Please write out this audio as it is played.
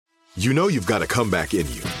You know you've got a comeback in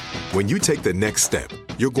you. When you take the next step,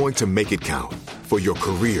 you're going to make it count. For your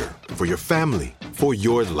career, for your family, for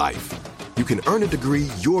your life. You can earn a degree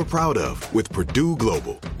you're proud of with Purdue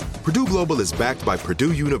Global. Purdue Global is backed by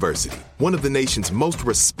Purdue University, one of the nation's most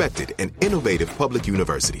respected and innovative public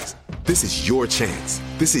universities. This is your chance.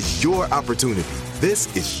 This is your opportunity.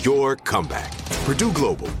 This is your comeback. Purdue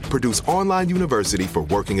Global, Purdue's online university for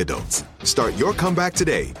working adults. Start your comeback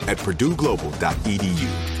today at purdueglobal.edu.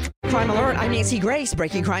 Crime Alert, I'm Nancy Grace.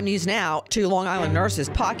 Breaking crime news now. 2 Long Island nurses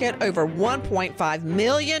pocket over $1.5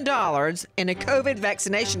 million in a COVID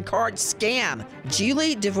vaccination card scam.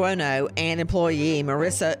 Julie DeVuono and employee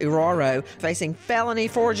Marissa Uraro facing felony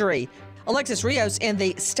forgery. Alexis Rios in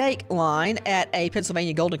the steak line at a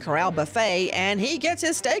Pennsylvania Golden Corral buffet, and he gets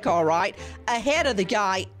his steak all right ahead of the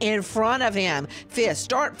guy in front of him. Fists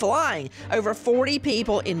start flying. Over 40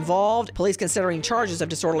 people involved. Police considering charges of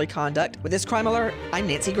disorderly conduct. With this Crime Alert, I'm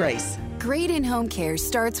Nancy Grace. Great in-home care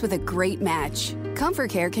starts with a great match.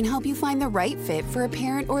 Comfort Care can help you find the right fit for a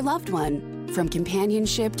parent or loved one. From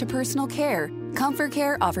companionship to personal care, Comfort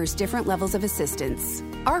Care offers different levels of assistance.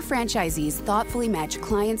 Our franchisees thoughtfully match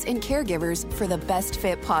clients and caregivers for the best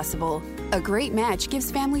fit possible. A great match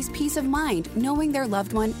gives families peace of mind knowing their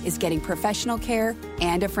loved one is getting professional care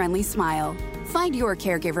and a friendly smile. Find your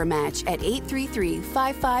caregiver match at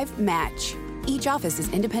 833-55-MATCH. Each office is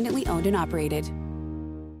independently owned and operated.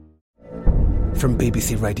 From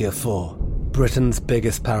BBC Radio 4, Britain's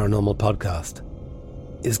biggest paranormal podcast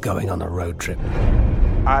is going on a road trip.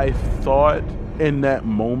 I thought in that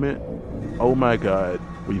moment, oh my God,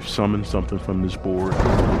 we've summoned something from this board.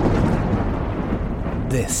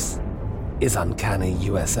 This is Uncanny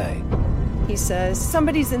USA. He says,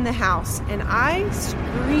 somebody's in the house, and I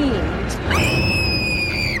screamed.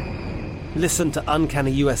 Listen to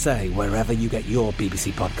Uncanny USA wherever you get your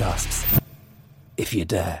BBC podcasts, if you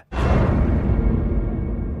dare.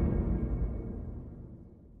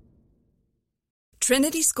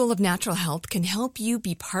 Trinity School of Natural Health can help you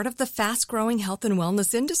be part of the fast-growing health and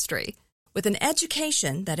wellness industry. With an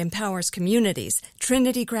education that empowers communities,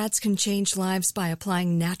 Trinity grads can change lives by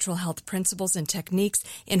applying natural health principles and techniques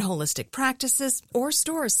in holistic practices or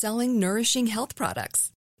stores selling nourishing health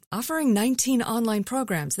products. Offering 19 online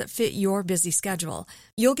programs that fit your busy schedule,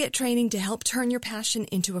 you'll get training to help turn your passion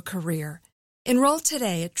into a career. Enroll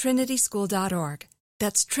today at trinityschool.org.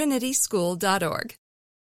 That's trinityschool.org.